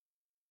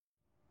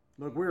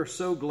Look, we are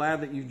so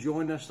glad that you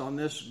joined us on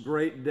this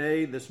great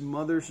day, this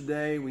Mother's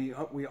Day. We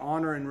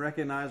honor and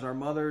recognize our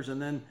mothers,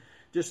 and then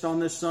just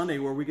on this Sunday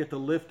where we get to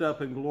lift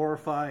up and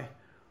glorify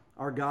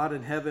our God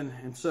in heaven.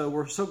 And so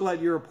we're so glad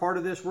you're a part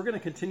of this. We're going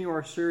to continue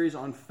our series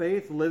on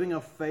faith, living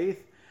a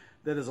faith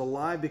that is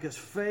alive, because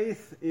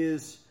faith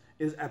is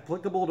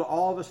applicable to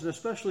all of us, and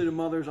especially to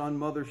mothers on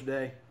Mother's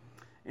Day.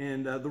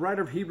 And the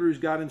writer of Hebrews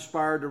got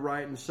inspired to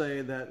write and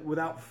say that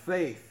without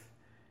faith,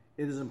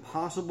 it is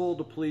impossible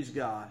to please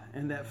God,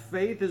 and that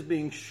faith is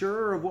being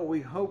sure of what we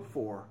hope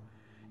for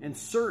and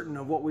certain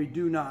of what we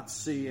do not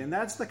see. And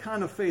that's the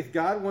kind of faith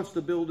God wants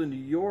to build into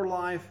your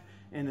life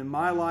and in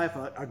my life,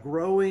 a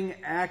growing,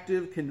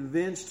 active,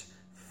 convinced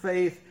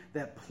faith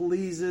that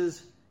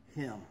pleases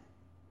Him.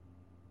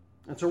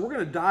 And so we're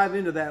going to dive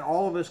into that.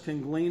 All of us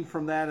can glean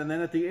from that. And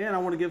then at the end, I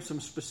want to give some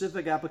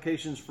specific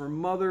applications for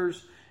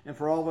mothers and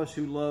for all of us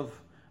who love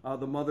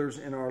the mothers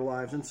in our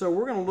lives. And so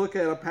we're going to look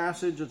at a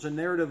passage. It's a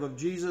narrative of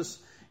Jesus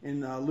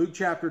in Luke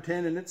chapter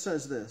 10, and it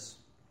says this.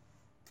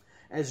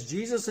 As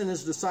Jesus and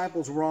his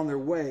disciples were on their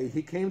way,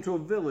 he came to a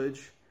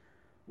village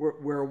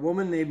where a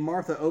woman named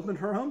Martha opened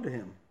her home to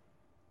him.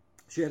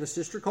 She had a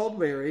sister called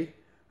Mary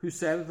who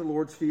sat at the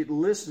Lord's feet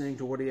listening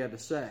to what he had to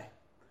say.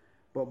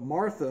 But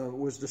Martha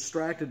was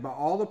distracted by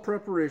all the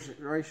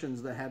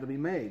preparations that had to be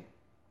made.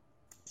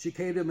 She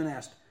came to him and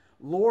asked,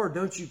 "Lord,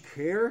 don't you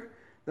care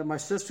that my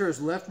sister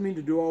has left me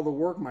to do all the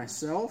work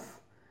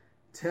myself?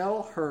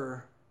 Tell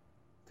her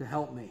to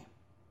help me."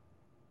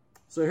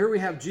 So here we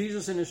have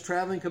Jesus and his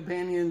traveling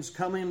companions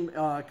coming to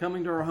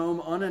our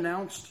home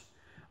unannounced.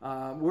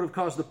 Would have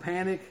caused a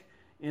panic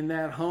in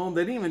that home.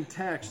 They didn't even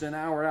text an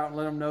hour out and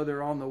let them know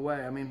they're on the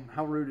way. I mean,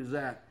 how rude is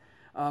that?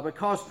 But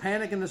caused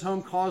panic in this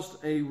home,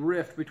 caused a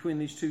rift between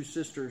these two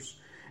sisters.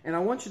 And I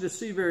want you to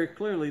see very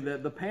clearly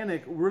that the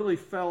panic really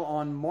fell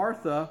on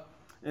Martha.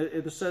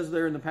 It says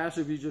there in the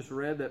passage you just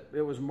read that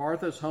it was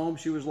Martha's home.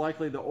 She was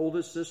likely the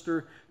oldest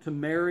sister to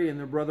Mary and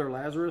their brother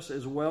Lazarus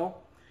as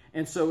well.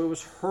 And so it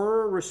was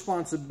her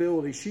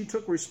responsibility. She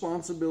took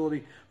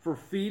responsibility for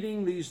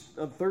feeding these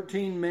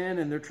 13 men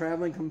and their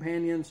traveling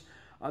companions.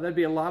 There'd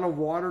be a lot of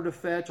water to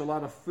fetch, a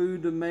lot of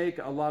food to make,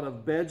 a lot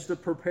of beds to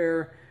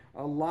prepare,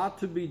 a lot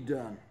to be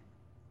done.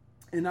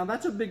 And now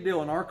that's a big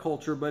deal in our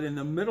culture, but in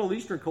the Middle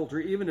Eastern culture,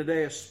 even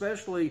today,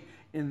 especially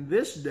in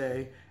this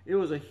day, it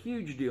was a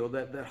huge deal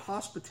that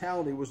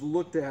hospitality was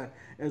looked at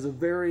as a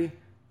very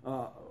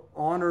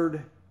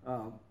honored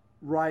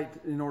right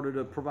in order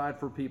to provide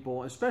for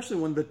people, especially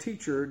when the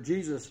teacher,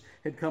 Jesus,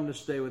 had come to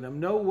stay with them.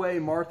 No way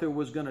Martha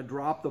was going to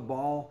drop the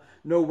ball.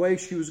 No way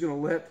she was going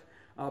to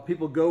let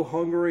people go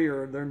hungry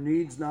or their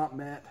needs not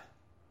met.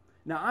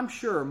 Now, I'm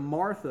sure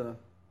Martha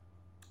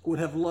would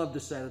have loved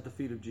to sit at the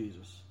feet of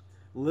Jesus,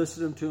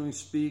 listen to him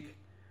speak,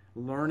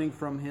 learning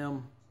from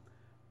him.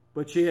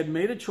 But she had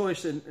made a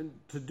choice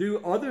to do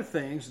other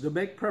things, to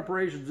make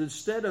preparations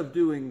instead of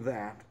doing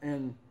that.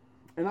 And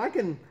I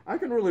can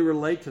really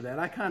relate to that.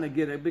 I kind of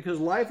get it,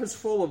 because life is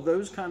full of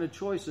those kind of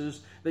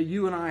choices that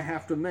you and I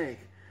have to make.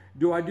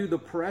 Do I do the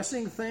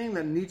pressing thing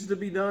that needs to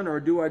be done, or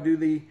do I do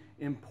the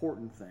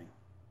important thing?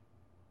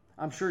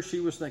 I'm sure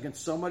she was thinking,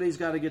 somebody's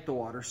got to get the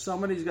water,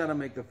 somebody's got to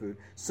make the food,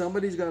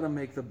 somebody's got to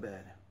make the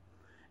bed.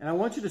 And I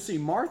want you to see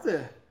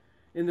Martha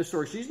in this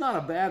story. She's not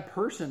a bad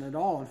person at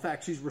all. In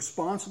fact, she's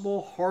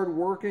responsible,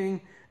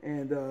 hardworking,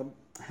 and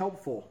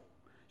helpful.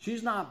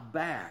 She's not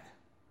bad.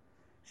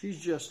 She's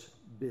just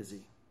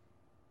busy.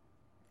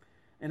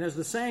 And as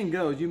the saying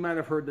goes, you might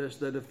have heard this,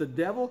 that if the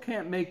devil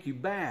can't make you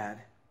bad,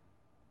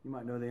 you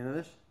might know the end of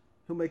this,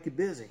 he'll make you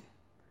busy.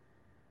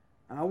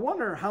 And I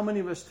wonder how many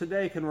of us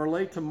today can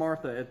relate to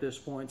Martha at this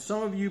point.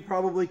 Some of you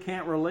probably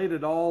can't relate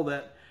at all,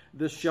 that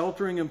this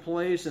sheltering in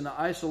place and the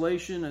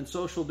isolation and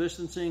social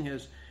distancing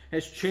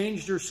has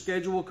changed your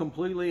schedule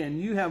completely, and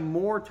you have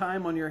more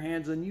time on your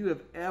hands than you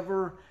have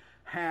ever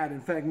had.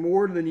 In fact,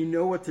 more than you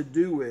know what to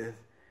do with.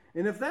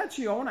 And if that's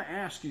you, I want to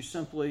ask you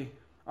simply,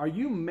 are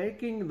you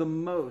making the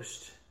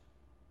most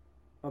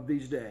of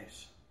these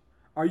days?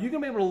 Are you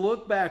going to be able to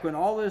look back when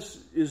all this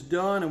is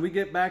done and we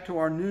get back to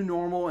our new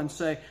normal and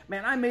say,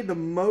 man, I made the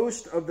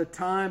most of the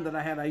time that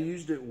I had. I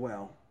used it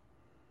well.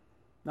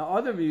 Now,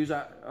 other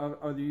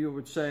of you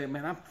would say,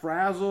 man, I'm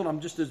frazzled. I'm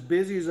just as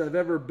busy as I've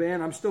ever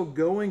been. I'm still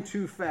going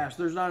too fast.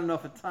 There's not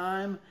enough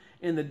time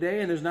in the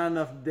day, and there's not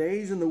enough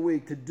days in the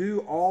week to do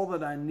all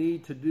that I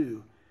need to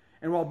do.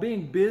 And while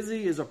being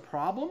busy is a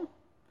problem,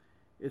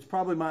 it's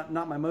probably not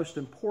my most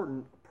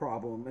important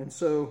problem. And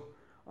so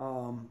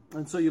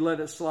you let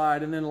it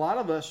slide. And then a lot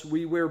of us,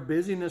 we wear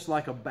busyness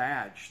like a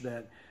badge,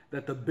 that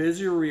the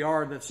busier we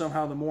are, that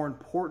somehow the more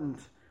important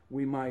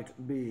we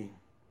might be.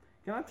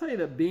 Can I tell you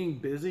that being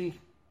busy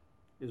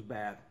is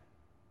bad?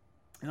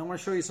 And I want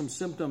to show you some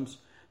symptoms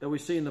that we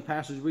see in the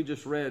passage we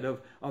just read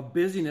of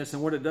busyness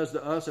and what it does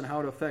to us and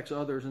how it affects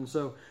others. And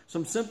so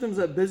some symptoms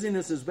that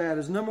busyness is bad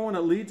is, number one,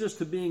 it leads us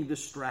to being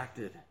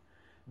distracted.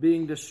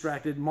 Being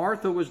distracted.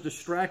 Martha was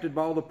distracted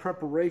by all the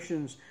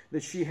preparations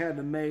that she had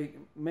to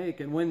make.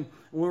 And when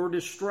we're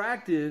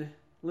distracted,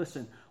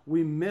 listen,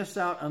 we miss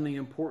out on the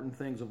important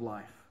things of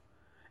life.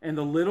 And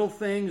the little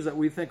things that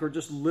we think are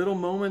just little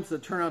moments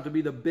that turn out to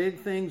be the big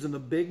things and the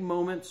big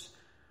moments,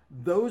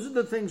 those are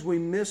the things we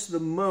miss the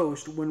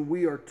most when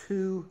we are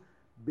too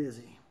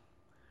busy.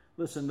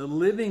 Listen, the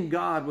living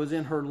God was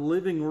in her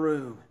living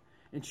room,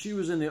 and she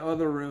was in the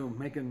other room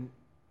making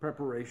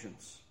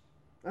preparations.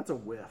 That's a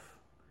whiff.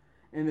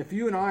 And if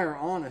you and I are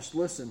honest,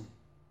 listen,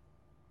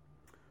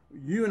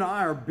 you and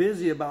I are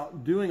busy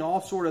about doing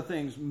all sort of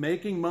things,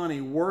 making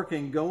money,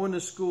 working, going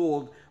to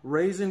school,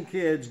 raising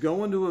kids,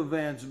 going to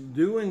events,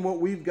 doing what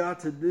we've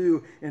got to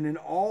do. And in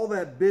all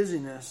that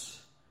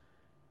busyness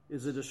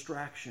is a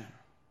distraction.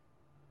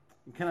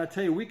 And can I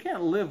tell you, we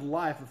can't live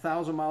life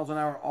 1,000 miles an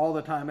hour all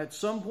the time. At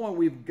some point,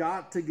 we've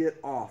got to get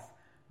off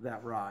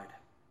that ride.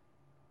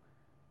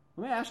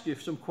 Let me ask you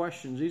some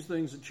questions, these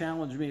things that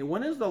challenge me.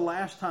 When is the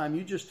last time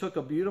you just took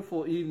a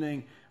beautiful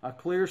evening, a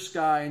clear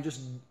sky, and just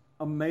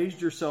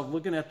amazed yourself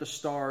looking at the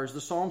stars?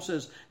 The Psalm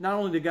says not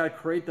only did God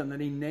create them,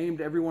 that He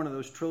named every one of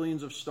those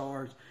trillions of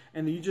stars,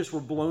 and you just were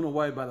blown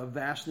away by the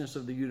vastness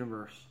of the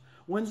universe.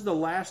 When's the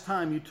last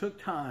time you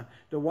took time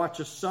to watch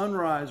a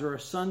sunrise or a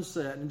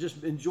sunset and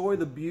just enjoy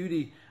the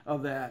beauty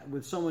of that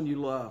with someone you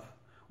love?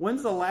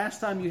 When's the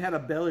last time you had a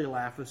belly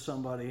laugh with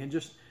somebody and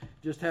just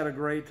had a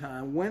great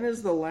time? When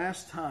is the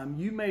last time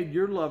you made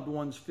your loved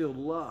ones feel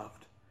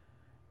loved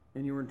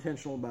and you were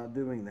intentional about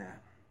doing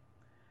that?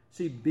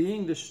 See,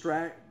 being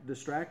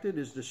distracted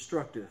is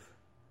destructive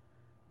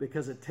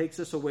because it takes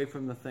us away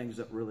from the things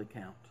that really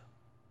count.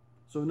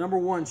 So number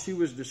one, she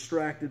was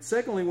distracted.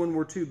 Secondly, when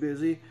we're too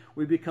busy,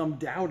 we become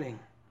doubting.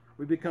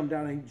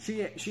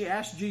 She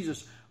asked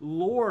Jesus,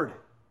 Lord,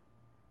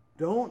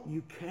 don't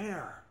you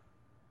care?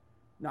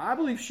 Now, I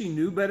believe she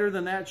knew better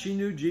than that. She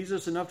knew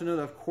Jesus enough to know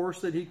that, of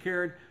course, that He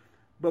cared.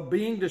 But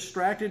being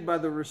distracted by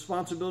the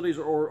responsibilities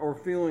or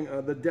feeling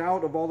the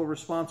doubt of all the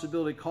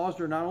responsibility caused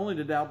her not only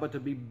to doubt, but to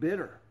be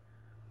bitter.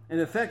 In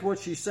effect, what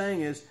she's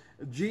saying is,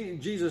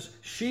 Jesus,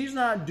 she's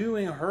not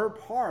doing her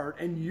part,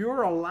 and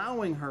you're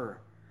allowing her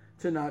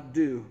to not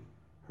do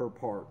her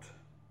part.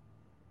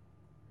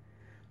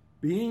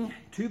 Being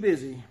too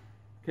busy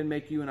can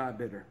make you and I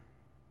bitter.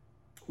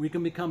 We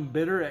can become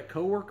bitter at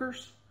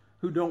coworkers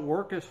who don't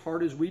work as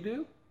hard as we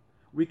do.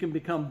 We can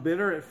become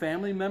bitter at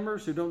family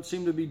members who don't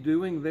seem to be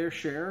doing their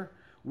share.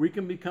 We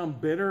can become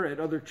bitter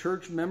at other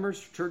church members,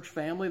 church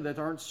family that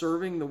aren't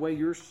serving the way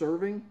you're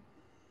serving.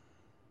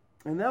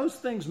 And those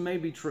things may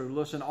be true.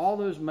 Listen, all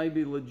those may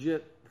be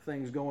legit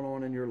things going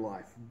on in your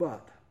life.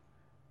 But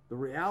the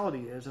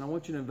reality is, and I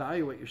want you to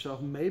evaluate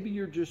yourself, maybe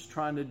you're just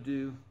trying to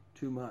do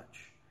too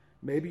much.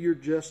 Maybe you're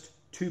just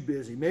too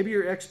busy. Maybe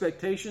your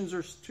expectations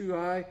are too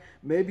high.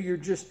 Maybe you're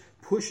just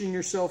pushing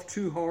yourself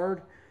too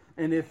hard.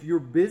 And if your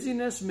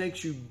busyness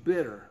makes you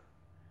bitter,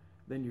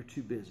 then you're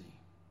too busy.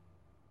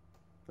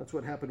 That's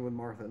what happened with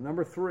Martha.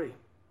 Number three,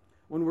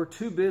 when we're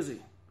too busy,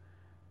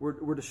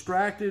 we're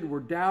distracted, we're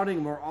doubting,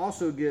 and we're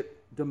also get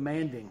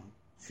demanding.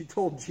 She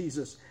told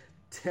Jesus,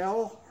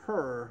 tell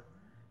her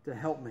to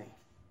help me.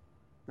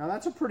 Now,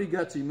 that's a pretty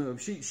gutsy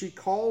move. She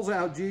calls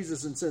out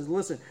Jesus and says,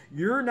 listen,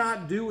 you're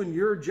not doing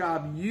your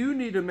job. You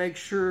need to make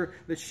sure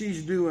that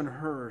she's doing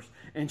hers.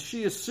 And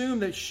she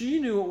assumed that she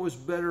knew what was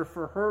better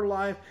for her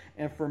life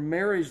and for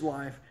Mary's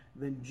life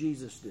than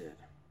Jesus did.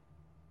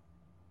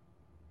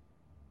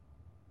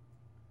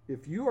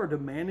 If you are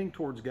demanding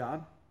towards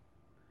God,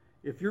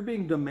 if you're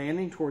being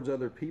demanding towards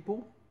other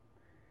people,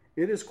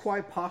 it is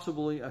quite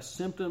possibly a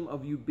symptom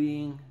of you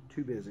being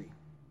too busy.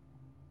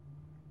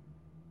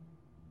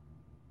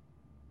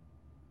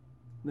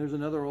 There's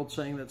another old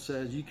saying that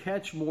says, you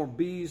catch more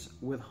bees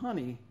with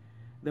honey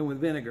than with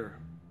vinegar.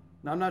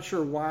 Now, I'm not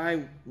sure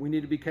why we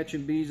need to be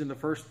catching bees in the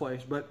first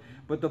place, but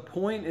the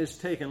point is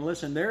taken.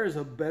 Listen, there is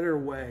a better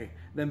way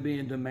than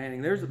being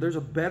demanding. There's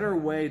a better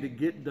way to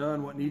get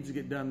done what needs to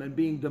get done than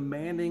being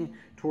demanding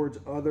towards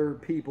other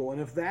people.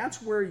 And if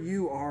that's where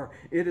you are,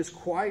 it is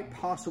quite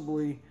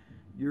possibly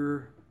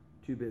you're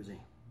too busy.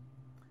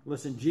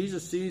 Listen,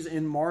 Jesus sees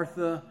in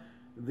Martha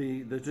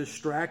the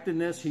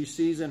distractedness. He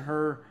sees in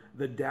her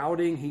the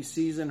doubting. He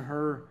sees in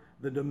her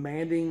the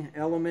demanding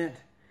element.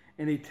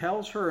 And He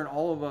tells her and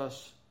all of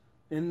us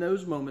in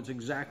those moments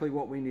exactly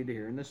what we need to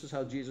hear. And this is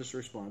how Jesus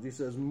responds. He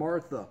says,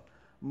 Martha,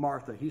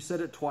 Martha. He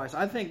said it twice.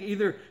 I think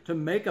either to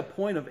make a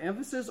point of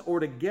emphasis or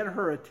to get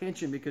her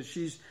attention because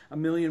she's a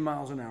million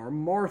miles an hour.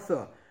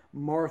 Martha,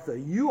 Martha,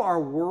 you are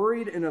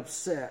worried and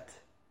upset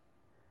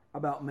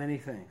about many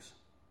things.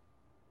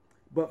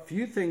 But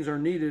few things are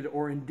needed,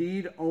 or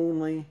indeed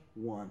only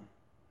one.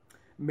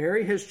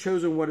 Mary has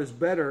chosen what is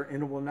better,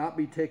 and it will not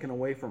be taken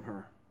away from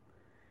her.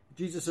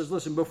 Jesus says,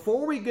 listen,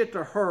 before we get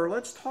to her,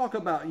 let's talk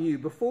about you.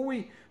 Before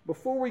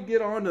we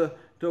get on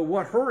to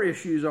what her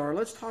issues are,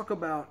 let's talk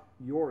about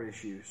your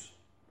issues.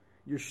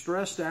 You're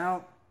stressed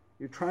out.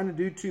 You're trying to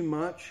do too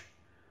much.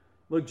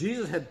 Look,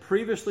 Jesus had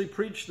previously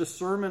preached the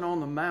Sermon on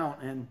the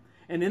Mount, and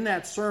in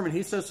that sermon,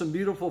 He says some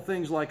beautiful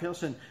things like,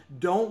 listen,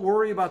 don't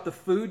worry about the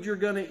food you're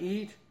going to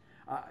eat.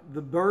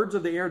 The birds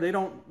of the air, they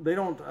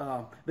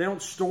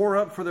don't store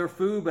up for their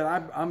food, but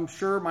I'm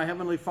sure my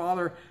Heavenly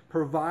Father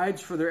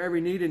provides for their every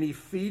need, and He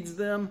feeds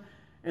them.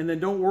 And then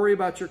don't worry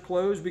about your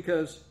clothes,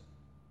 because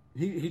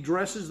he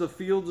dresses the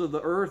fields of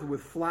the earth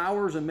with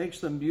flowers and makes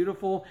them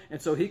beautiful.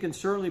 And so he can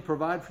certainly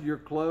provide for your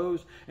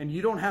clothes. And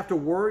you don't have to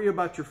worry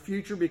about your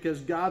future,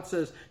 because God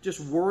says, just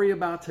worry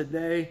about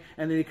today.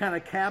 And then he kind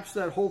of caps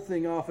that whole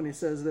thing off and he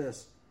says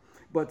this: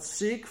 but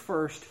seek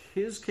first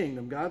his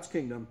kingdom, God's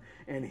kingdom,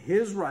 and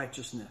his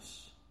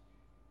righteousness,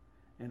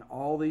 and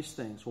all these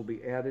things will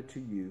be added to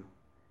you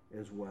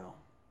as well.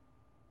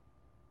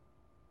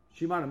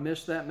 She might have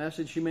missed that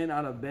message. She may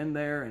not have been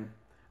there, and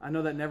I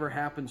know that never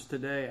happens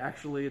today.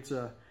 Actually, it's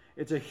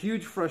a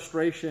huge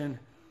frustration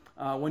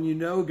when you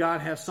know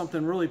God has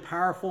something really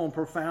powerful and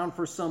profound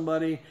for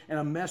somebody, and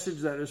a message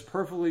that is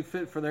perfectly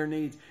fit for their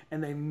needs,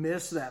 and they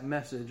miss that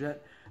message.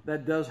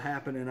 That does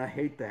happen, and I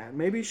hate that.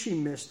 Maybe she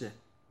missed it.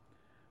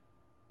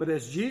 But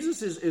as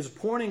Jesus is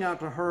pointing out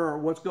to her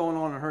what's going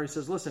on in her, he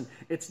says, listen,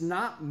 it's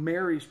not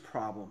Mary's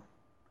problem.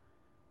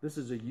 This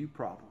is a you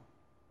problem.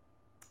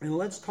 And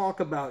let's talk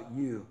about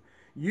you.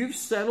 You've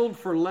settled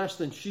for less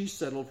than she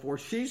settled for.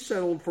 She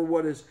settled for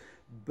what is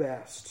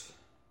best.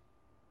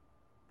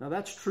 Now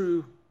that's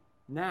true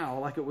now,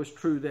 like it was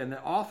true then.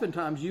 That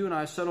oftentimes you and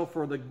I settle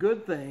for the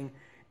good thing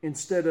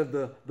instead of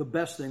the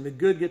best thing. The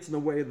good gets in the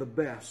way of the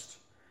best.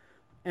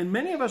 And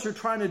many of us are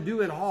trying to do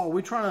it all.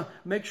 We're trying to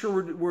make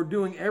sure we're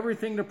doing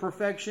everything to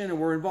perfection, and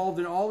we're involved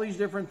in all these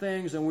different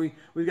things, and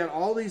we've got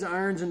all these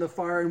irons in the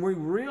fire, and we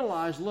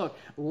realize, look,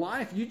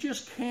 life, you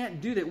just can't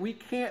do that. We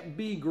can't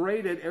be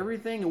great at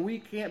everything, and we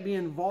can't be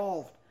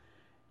involved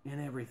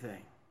in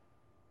everything.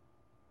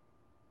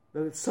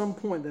 That at some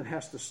point that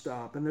has to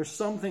stop, and there's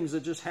some things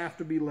that just have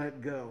to be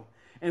let go.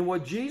 And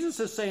what Jesus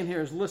is saying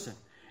here is, listen,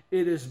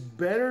 it is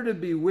better to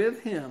be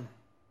with him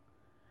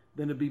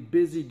than to be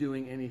busy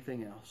doing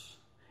anything else.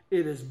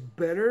 It is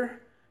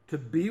better to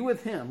be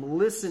with him,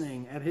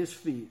 listening at his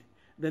feet,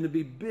 than to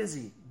be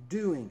busy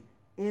doing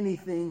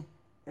anything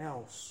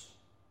else.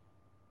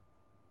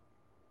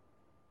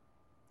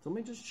 So let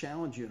me just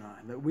challenge you and I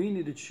that we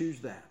need to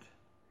choose that.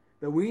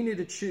 That we need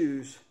to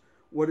choose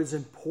what is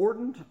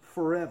important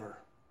forever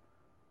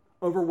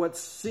over what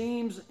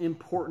seems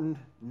important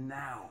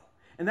now.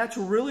 And that's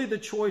really the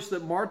choice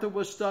that Martha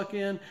was stuck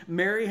in.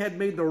 Mary had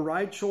made the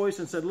right choice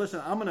and said, listen,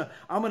 I'm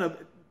gonna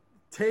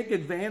take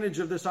advantage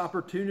of this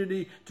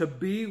opportunity to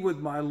be with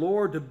my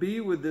Lord, to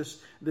be with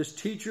this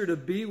teacher, to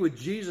be with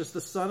Jesus,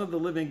 the Son of the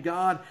living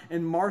God.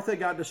 And Martha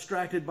got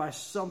distracted by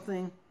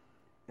something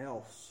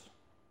else.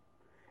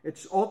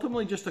 It's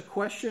ultimately just a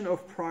question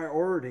of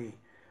priority.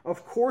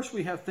 Of course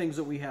we have things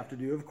that we have to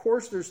do. Of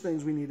course there's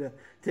things we need to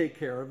take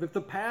care of. If the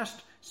past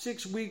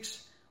 6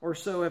 weeks or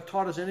so have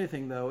taught us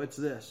anything, though, it's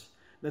this: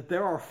 that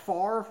there are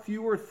far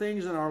fewer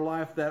things in our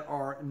life that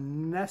are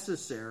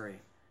necessary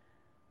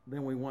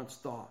than we once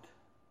thought.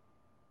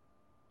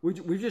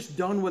 We've just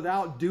done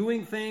without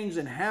doing things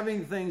and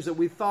having things that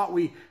we thought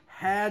we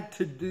had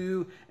to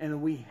do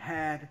and we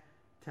had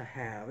to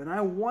have. And I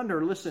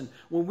wonder, listen,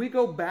 when we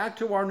go back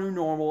to our new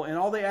normal and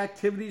all the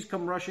activities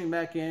come rushing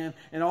back in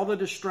and all the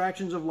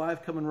distractions of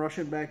life come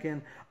rushing back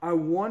in, I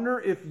wonder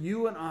if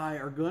you and I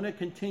are going to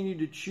continue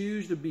to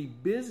choose to be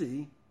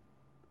busy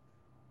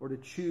or to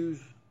choose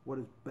what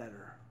is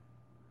better.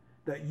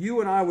 That you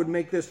and I would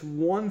make this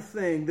one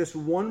thing, this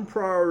one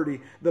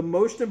priority, the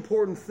most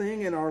important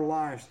thing in our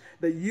lives.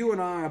 That you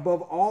and I,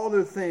 above all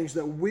other things,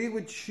 that we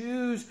would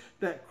choose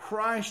that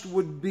Christ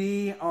would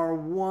be our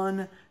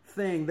one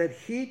thing. That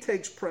he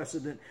takes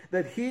precedent,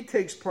 that he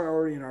takes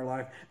priority in our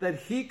life, that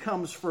he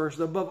comes first.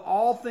 Above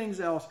all things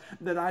else,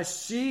 that I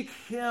seek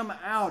him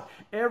out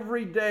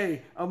every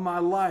day of my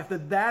life.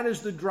 That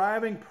is the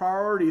driving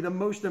priority, the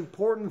most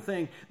important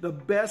thing, the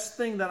best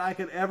thing that I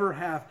could ever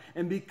have.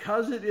 And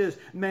because it is,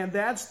 man,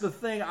 that's the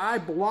thing I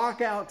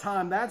block out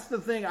time. That's the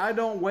thing I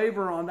don't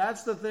waver on.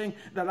 That's the thing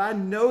that I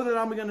know that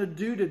I'm going to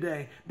do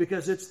today,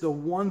 because it's the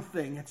one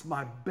thing, it's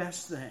my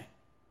best thing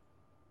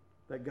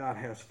that God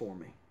has for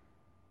me.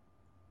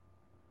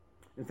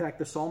 In fact,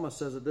 the psalmist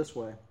says it this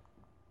way.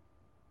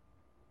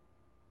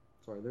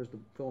 Sorry, there's the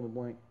fill in the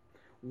blank.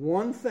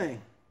 One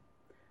thing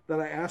that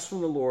I ask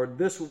from the Lord,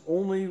 this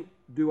only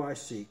do I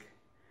seek,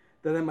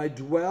 that I might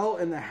dwell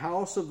in the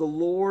house of the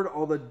Lord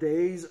all the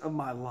days of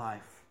my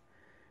life,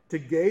 to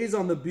gaze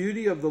on the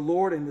beauty of the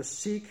Lord and to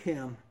seek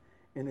him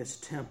in his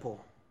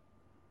temple.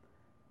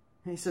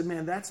 And he said,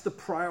 man, that's the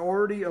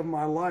priority of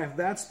my life.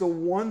 That's the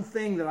one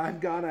thing that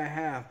I've got to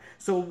have.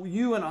 So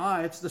you and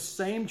I, it's the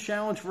same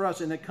challenge for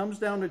us, and it comes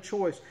down to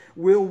choice.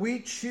 Will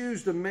we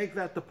choose to make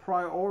that the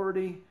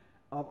priority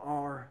of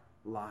our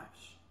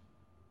lives?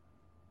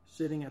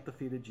 Sitting at the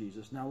feet of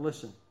Jesus. Now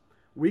listen,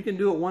 we can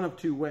do it one of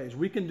two ways.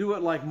 We can do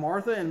it like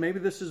Martha, and maybe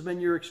this has been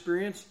your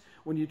experience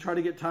when you try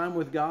to get time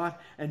with God,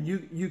 and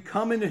you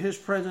come into his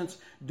presence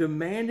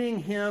demanding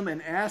him and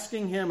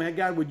asking him, hey,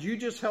 God, would you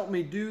just help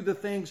me do the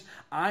things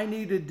I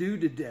need to do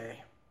today?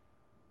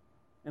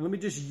 And let me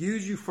just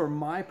use you for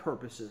my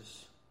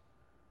purposes.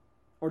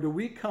 Or do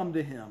we come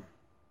to him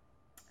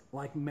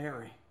like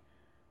Mary,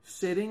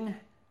 sitting,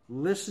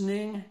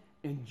 listening,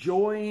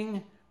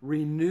 enjoying,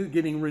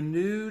 getting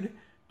renewed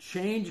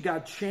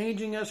God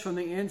changing us from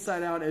the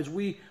inside out as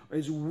we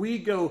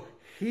go,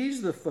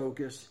 He's the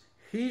focus,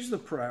 He's the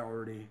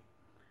priority,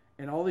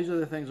 and all these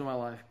other things in my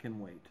life can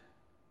wait.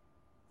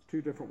 It's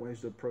two different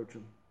ways to approach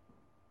them.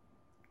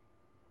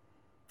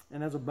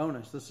 And as a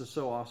bonus, this is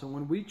so awesome.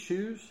 When we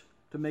choose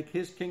to make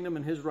His kingdom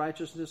and His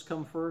righteousness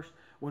come first,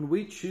 when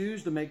we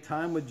choose to make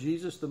time with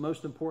Jesus the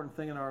most important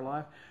thing in our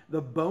life,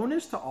 the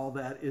bonus to all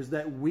that is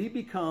that we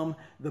become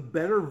the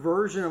better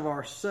version of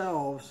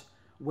ourselves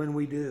when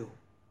we do.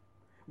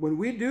 When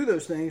we do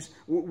those things,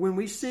 when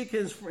we seek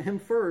Him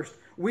first,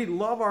 we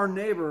love our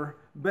neighbor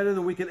better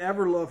than we could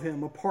ever love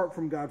him apart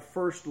from God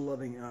first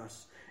loving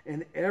us.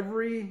 And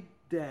every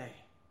day,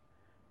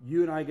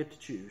 you and I get to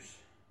choose.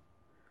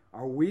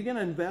 Are we going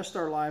to invest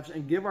our lives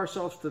and give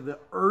ourselves to the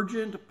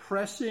urgent,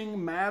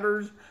 pressing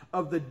matters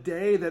of the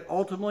day that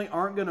ultimately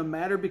aren't going to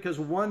matter because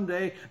one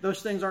day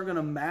those things aren't going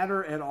to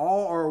matter at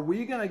all? Or are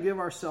we going to give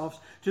ourselves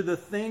to the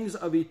things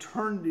of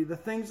eternity, the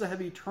things that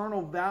have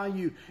eternal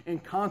value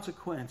and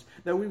consequence,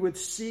 that we would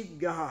seek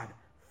God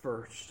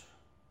first?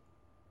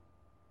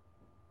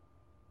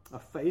 A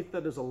faith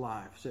that is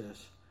alive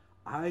says,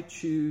 I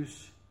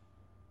choose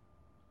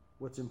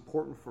what's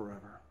important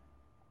forever.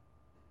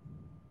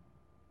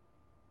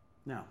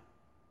 Now,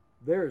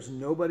 there is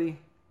nobody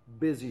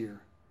busier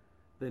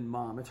than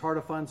mom. It's hard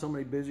to find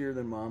somebody busier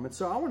than mom. And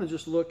so I want to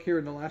just look here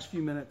in the last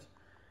few minutes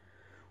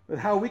at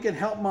how we can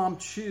help mom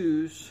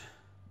choose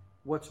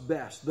what's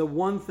best. The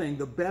one thing,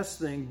 the best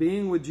thing,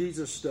 being with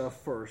Jesus stuff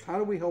first. How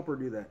do we help her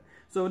do that?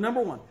 So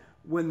number one,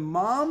 when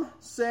mom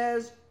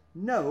says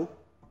no,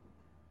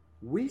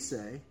 you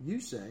say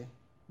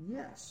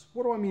yes.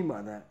 What do I mean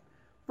by that?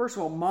 First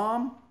of all,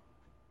 mom,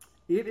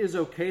 it is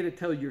okay to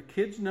tell your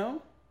kids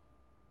no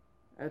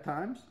at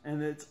times,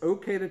 and it's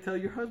okay to tell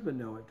your husband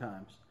no at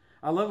times.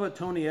 I love what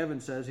Tony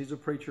Evans says. He's a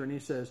preacher, and he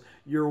says,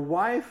 your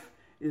wife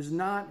is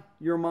not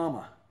your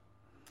mama.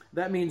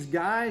 That means,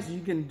 guys,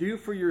 you can do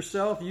for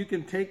yourself. You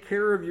can take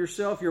care of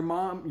yourself.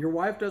 Your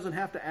wife doesn't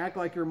have to act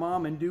like your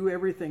mom and do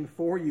everything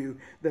for you.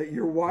 That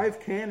your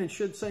wife can and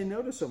should say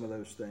no to some of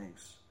those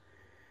things.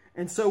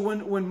 And so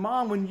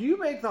when you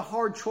make the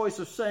hard choice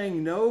of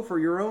saying no for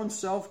your own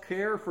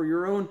self-care, for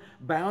your own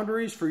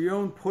boundaries, for your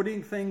own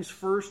putting things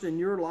first in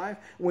your life,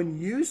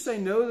 when you say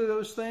no to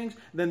those things,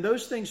 then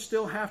those things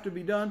still have to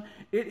be done.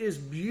 It is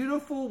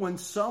beautiful when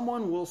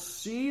someone will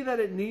see that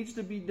it needs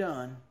to be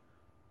done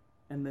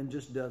and then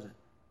just does it.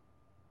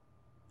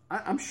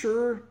 I'm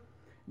sure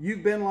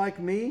you've been like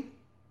me,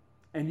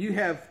 and you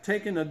have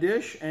taken a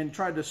dish and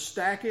tried to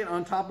stack it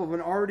on top of an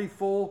already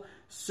full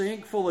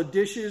sink full of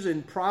dishes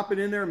and prop it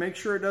in there, make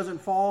sure it doesn't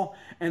fall,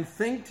 and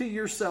think to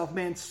yourself,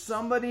 man,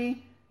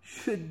 somebody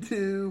should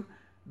do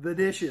the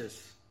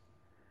dishes.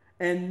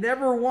 And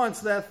never once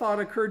that thought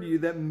occurred to you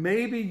that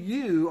maybe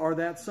you are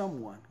that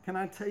someone. Can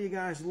I tell you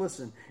guys,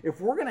 listen, if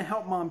we're going to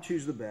help mom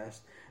choose the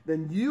best,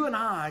 then you and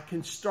I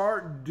can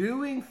start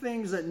doing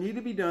things that need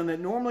to be done that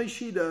normally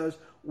she does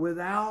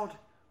without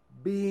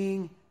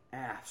being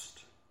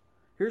asked.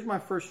 Here's my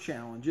first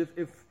challenge. If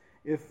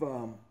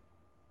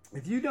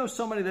you know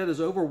somebody that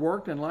is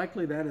overworked, and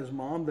likely that is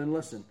mom, then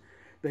listen.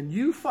 Then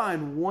you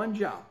find one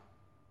job,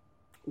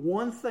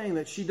 one thing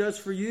that she does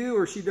for you,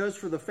 or she does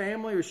for the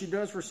family, or she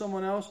does for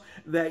someone else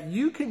that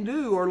you can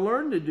do or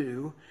learn to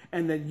do,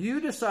 and that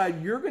you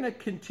decide you're going to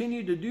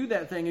continue to do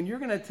that thing, and you're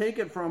going to take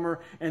it from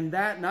her, and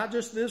that not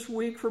just this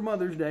week for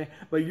Mother's Day,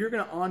 but you're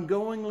going to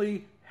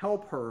ongoingly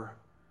help her.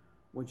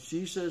 When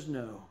she says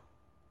no,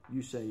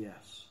 you say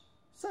yes.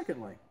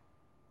 Secondly,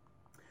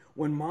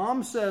 when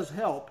mom says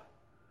help,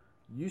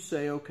 you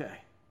say okay.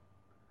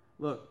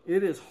 Look,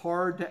 it is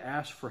hard to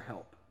ask for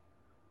help.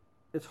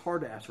 It's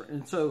hard to ask for it.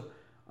 And so,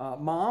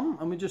 mom,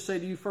 let me just say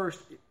to you first,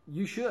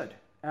 you should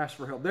ask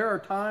for help. There are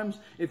times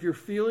if you're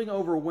feeling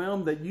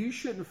overwhelmed that you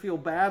shouldn't feel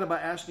bad about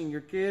asking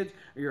your kids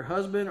or your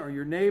husband or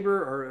your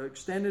neighbor or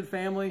extended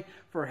family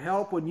for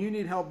help. When you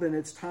need help, then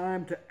it's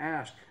time to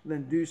ask,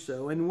 then do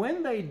so. And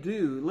when they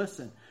do,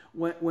 listen,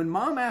 when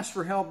mom asks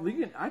for help,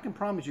 I can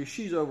promise you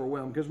she's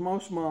overwhelmed, because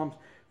most moms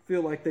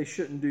feel like they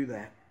shouldn't do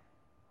that.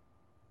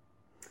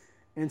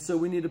 And so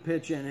we need to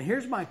pitch in. And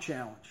here's my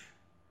challenge.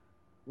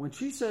 When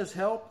she says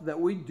help, that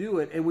we do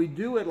it. And we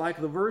do it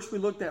like the verse we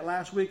looked at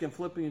last week in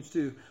Philippians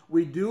 2.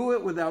 We do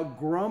it without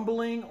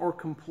grumbling or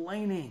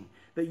complaining.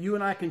 That you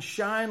and I can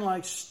shine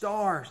like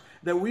stars.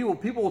 That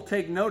people will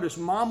take notice.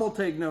 Mom will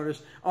take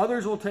notice.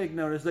 Others will take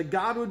notice. That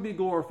God would be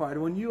glorified.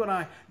 When you and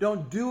I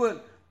don't do it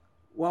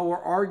while we're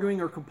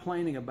arguing or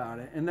complaining about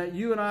it. And that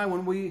you and I,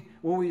 when we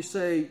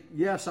say,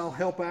 yes, I'll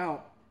help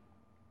out,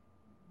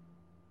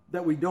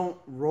 that we don't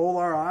roll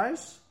our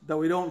eyes, that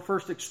we don't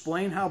first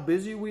explain how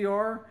busy we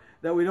are,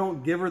 that we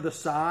don't give her the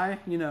sigh,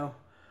 We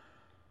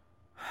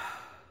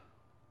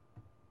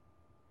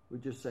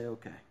just say,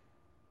 okay.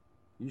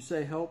 You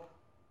say help,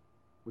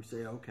 we say,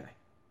 okay.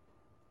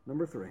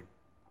 Number 3.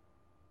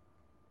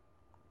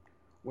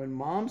 When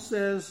mom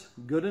says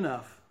good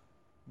enough,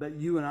 that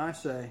you and I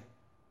say,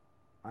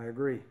 I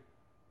agree.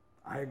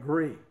 I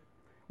agree.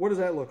 What does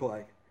that look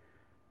like?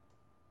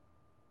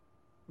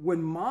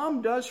 When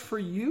mom does for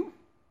you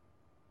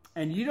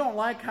and you don't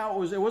like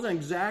how it wasn't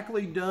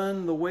exactly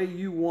done the way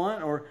you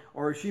want,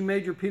 or she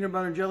made your peanut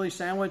butter and jelly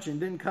sandwich and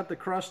didn't cut the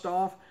crust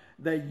off,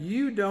 that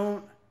you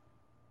don't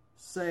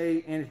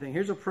say anything.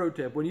 Here's a pro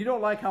tip. When you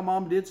don't like how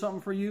mom did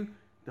something for you,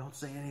 don't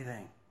say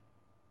anything.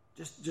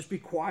 Just be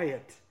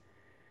quiet.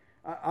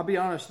 I'll be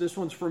honest, this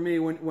one's for me.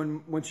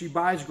 When she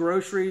buys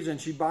groceries and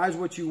she buys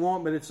what you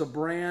want, but it's a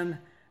brand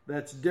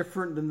that's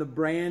different than the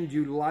brand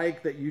you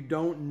like, that you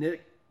don't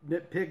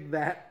nitpick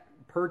that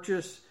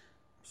purchase.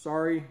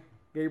 Sorry,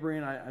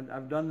 Gabriel,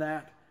 I've done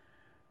that.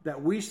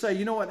 That we say,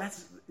 you know what,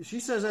 she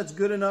says that's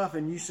good enough,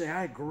 and you say,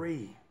 I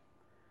agree.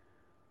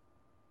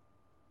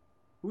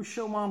 We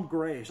show mom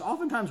grace.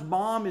 Oftentimes,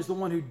 mom is the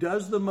one who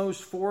does the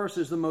most for us,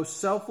 is the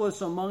most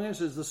selfless among us,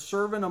 is the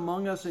servant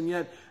among us, and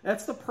yet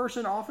that's the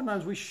person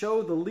oftentimes we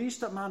show the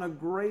least amount of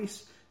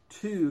grace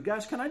to.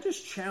 Guys, can I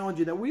just challenge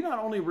you that we not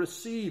only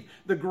receive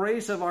the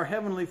grace of our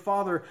Heavenly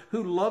Father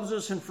who loves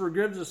us and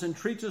forgives us and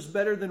treats us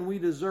better than we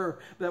deserve,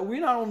 that we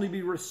not only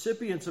be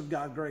recipients of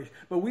God's grace,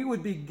 but we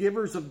would be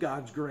givers of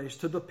God's grace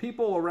to the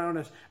people around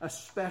us,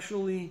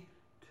 especially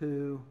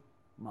to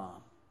mom.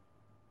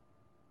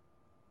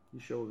 You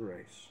show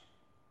grace.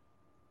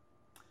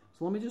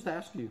 So let me just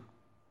ask you.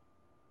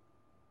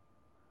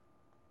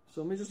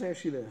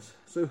 This.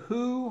 So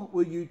who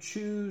will you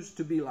choose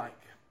to be like?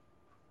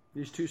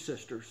 These two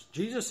sisters.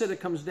 Jesus said it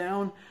comes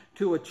down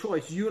to a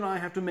choice. You and I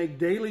have to make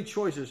daily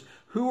choices.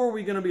 Who are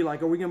we going to be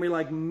like? Are we going to be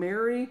like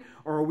Mary,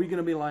 or are we going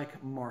to be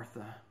like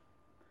Martha?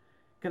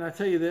 Can I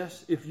tell you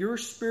this? If your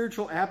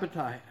spiritual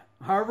appetite,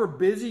 however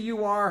busy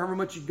you are, however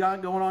much you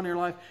got going on in your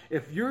life,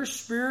 if your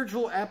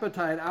spiritual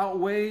appetite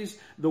outweighs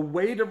the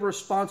weight of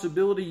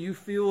responsibility you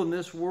feel in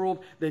this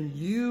world, then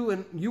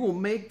you will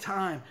make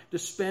time to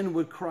spend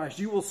with Christ.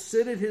 You will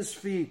sit at His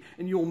feet,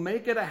 and you'll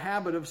make it a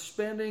habit of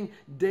spending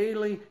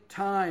daily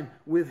time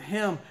with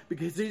Him,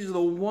 because He's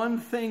the one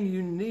thing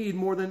you need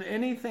more than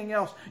anything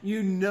else.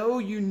 You know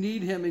you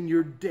need Him in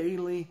your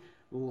daily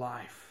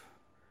life.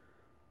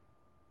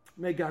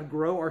 May God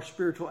grow our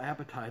spiritual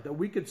appetite, that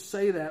we could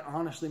say that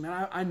honestly.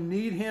 Man, I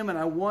need Him, and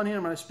I want Him,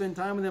 and I spend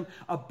time with Him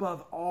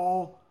above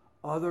all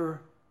other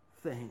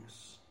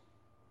things.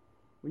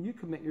 Will you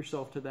commit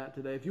yourself to that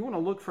today? If you want to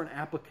look for an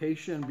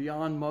application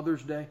beyond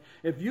Mother's Day,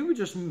 if you would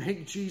just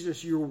make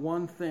Jesus your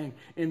one thing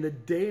in the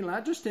day,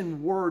 not just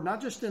in word,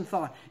 not just in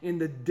thought, in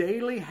the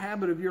daily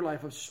habit of your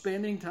life of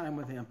spending time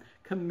with Him,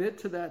 commit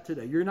to that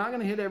today. You're not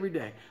going to hit every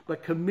day,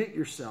 but commit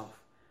yourself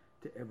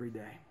to every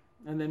day.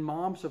 And then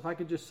moms, if I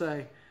could just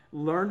say,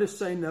 learn to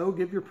say no.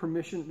 Give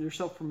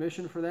yourself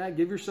permission for that.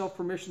 Give yourself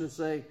permission to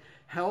say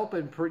help,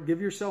 and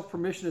give yourself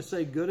permission to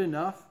say good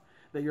enough,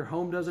 that your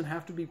home doesn't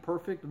have to be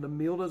perfect, and the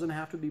meal doesn't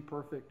have to be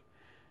perfect.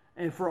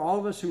 And for all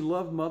of us who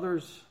love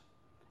mothers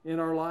in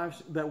our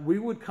lives, that we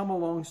would come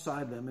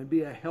alongside them and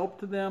be a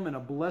help to them and a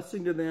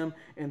blessing to them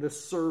and to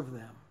serve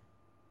them.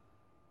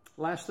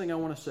 Last thing I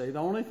want to say, the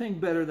only thing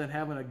better than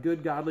having a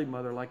good godly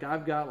mother like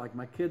I've got, like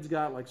my kids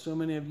got, like so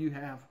many of you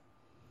have,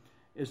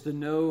 is to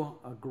know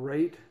a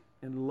great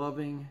and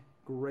loving,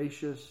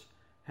 gracious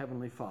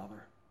Heavenly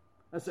Father.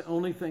 That's the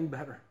only thing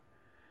better,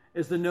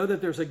 is to know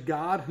that there's a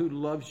God who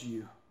loves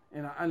you.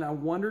 And I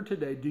wonder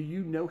today, do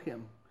you know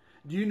Him?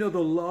 Do you know the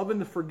love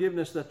and the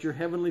forgiveness that your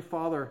Heavenly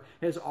Father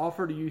has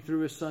offered to you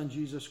through His Son,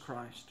 Jesus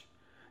Christ?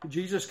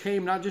 Jesus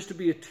came not just to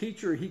be a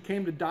teacher. He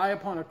came to die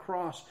upon a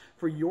cross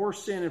for your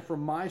sin and for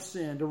my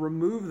sin, to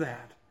remove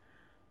that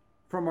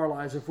from our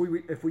lives. If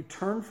we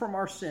turn from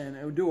our sin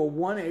and do a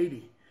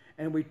 180,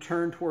 and we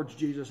turn towards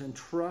Jesus and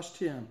trust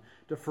Him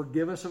to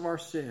forgive us of our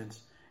sins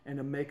and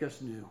to make us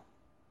new.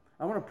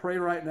 I want to pray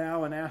right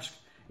now and ask,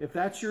 if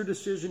that's your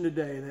decision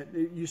today,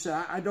 that you say,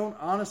 I can't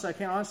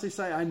honestly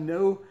say I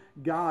know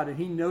God and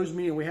He knows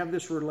me and we have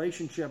this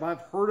relationship.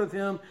 I've heard of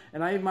Him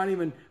and I might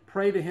even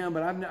pray to Him,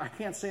 but I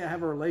can't say I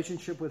have a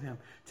relationship with Him.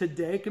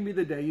 Today can be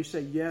the day you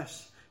say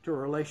yes to a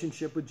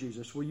relationship with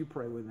Jesus. Will you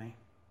pray with me?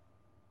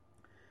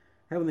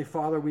 Heavenly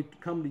Father, we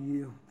come to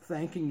You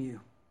thanking You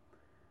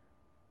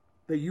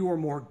that You are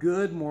more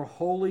good, more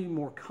holy,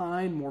 more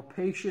kind, more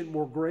patient,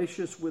 more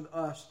gracious with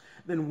us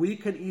than we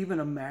could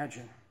even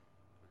imagine.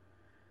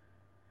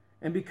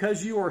 And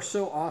because You are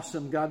so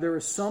awesome, God, there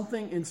is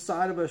something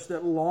inside of us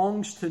that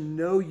longs to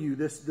know You,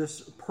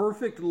 this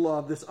perfect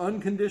love, this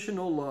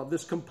unconditional love,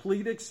 this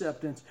complete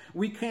acceptance.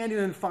 We can't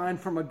even find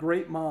from a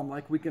great mom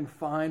like we can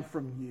find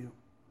from You.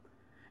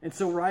 And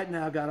so right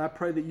now, God, I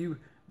pray that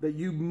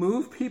you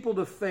move people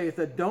to faith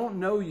that don't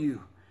know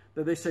You,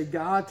 that they say,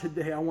 God,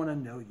 today I want to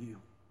know You.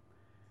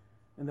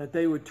 And that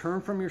they would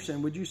turn from your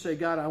sin. Would You say,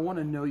 God, I want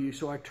to know You,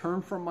 so I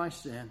turn from my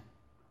sin.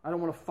 I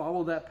don't want to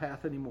follow that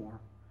path anymore.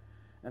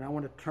 And I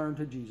want to turn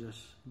to Jesus.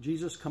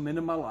 Jesus, come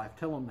into my life.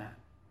 Tell Him that.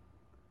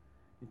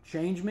 And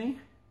change me,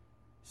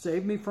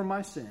 save me from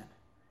my sin,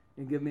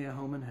 and give me a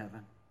home in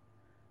heaven.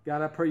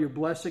 God, I pray Your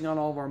blessing on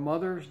all of our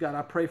mothers. God,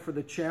 I pray for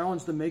the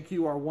challenge to make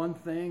You our one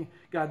thing.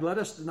 God, let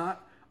us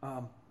not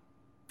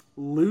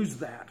lose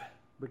that,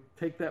 but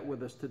take that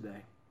with us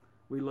today.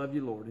 We love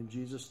You, Lord. In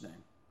Jesus'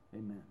 name,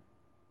 amen.